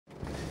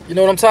You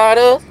know what I'm tired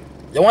of?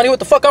 You wanna hear what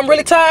the fuck I'm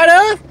really tired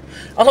of?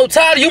 I'm so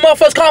tired of you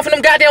motherfuckers calling from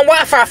them goddamn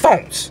Wi-Fi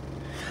phones.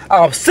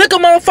 I'm sick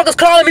of motherfuckers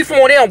calling me from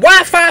one of them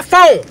Wi-Fi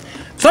phone.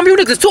 Some of you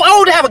niggas too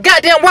old to have a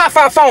goddamn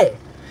Wi-Fi phone.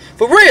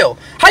 For real.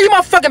 How you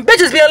motherfucking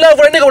bitches be in love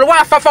with a nigga with a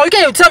Wi-Fi phone? You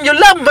can't even tell him you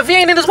love him if he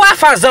ain't in his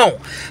Wi-Fi zone.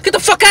 Get the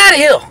fuck out of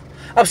here.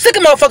 I'm sick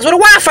of motherfuckers with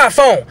a Wi-Fi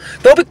phone.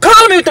 Don't be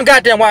calling me with them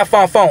goddamn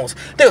Wi-Fi phones.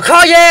 Nigga,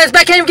 call your ass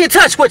back, can't even get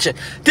in touch with you.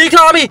 Then you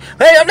call me,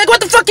 hey, nigga,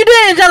 what the fuck you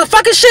doing? You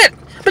fucking shit.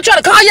 Been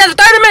trying to call you after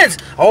 30 minutes.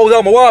 Oh,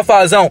 I'm a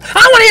Wi-Fi zone. I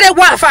don't want to hear that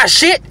Wi-Fi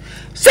shit.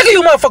 Sick of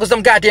you motherfuckers,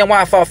 them goddamn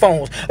Wi-Fi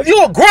phones. If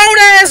you a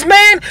grown-ass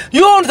man,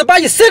 you don't have to buy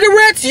your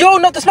cigarettes, you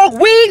don't have to smoke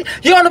weed,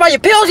 you don't have to buy your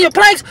pills and your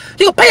planks,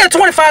 you can pay a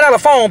 $25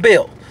 phone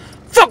bill.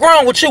 Fuck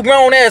wrong with you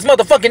grown-ass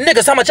motherfucking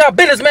niggas, how much y'all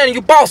businessmen and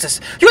you bosses.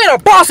 You ain't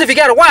a boss if you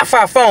got a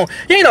Wi-Fi phone.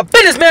 You ain't a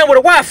businessman with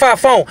a Wi-Fi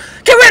phone.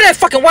 Get rid of that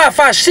fucking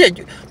Wi-Fi shit.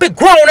 You big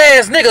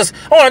grown-ass niggas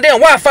on a damn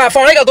Wi-Fi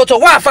phone. They gotta go to a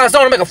Wi-Fi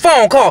zone to make a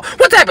phone call.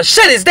 What type of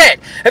shit is that?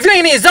 If you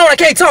ain't in the zone, I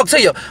can't talk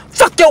to you.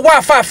 Fuck your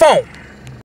Wi-Fi phone.